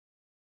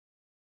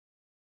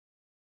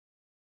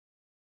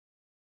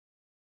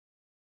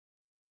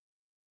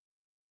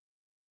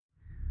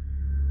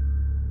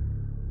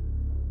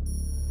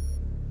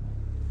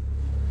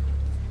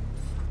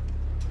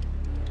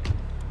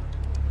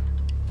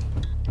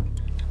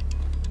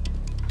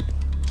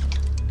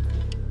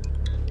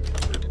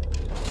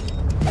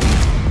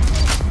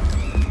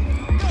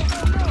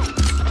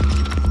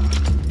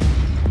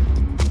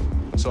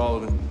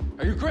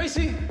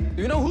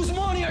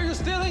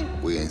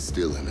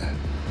stealing that.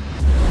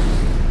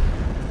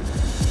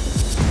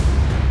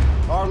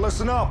 All right,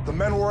 listen up. The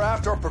men we're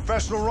after are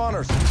professional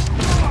runners.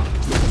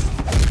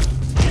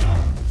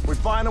 We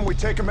find them, we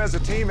take them as a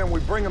team, and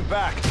we bring them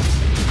back.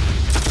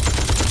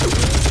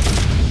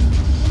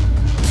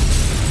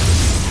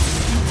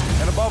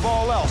 And above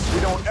all else, we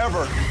don't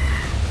ever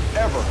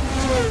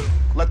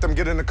let them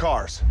get in the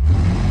cars.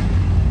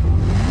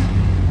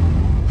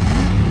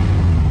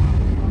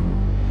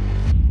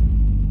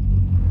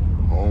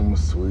 Home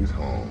sweet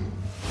home.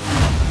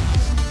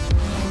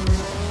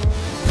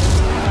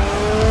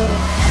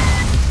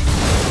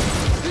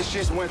 This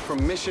just went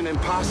from Mission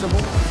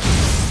Impossible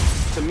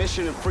to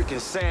Mission and freaking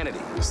Sanity.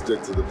 We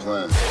stick to the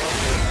plan.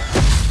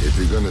 If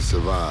you're gonna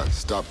survive,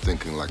 stop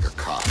thinking like a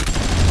cop.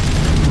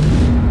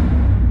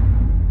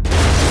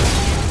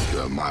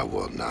 You're in my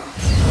world now.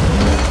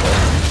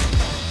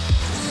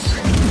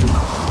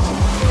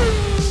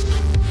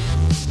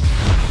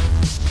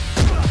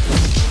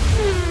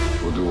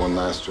 We'll do one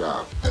last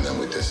job.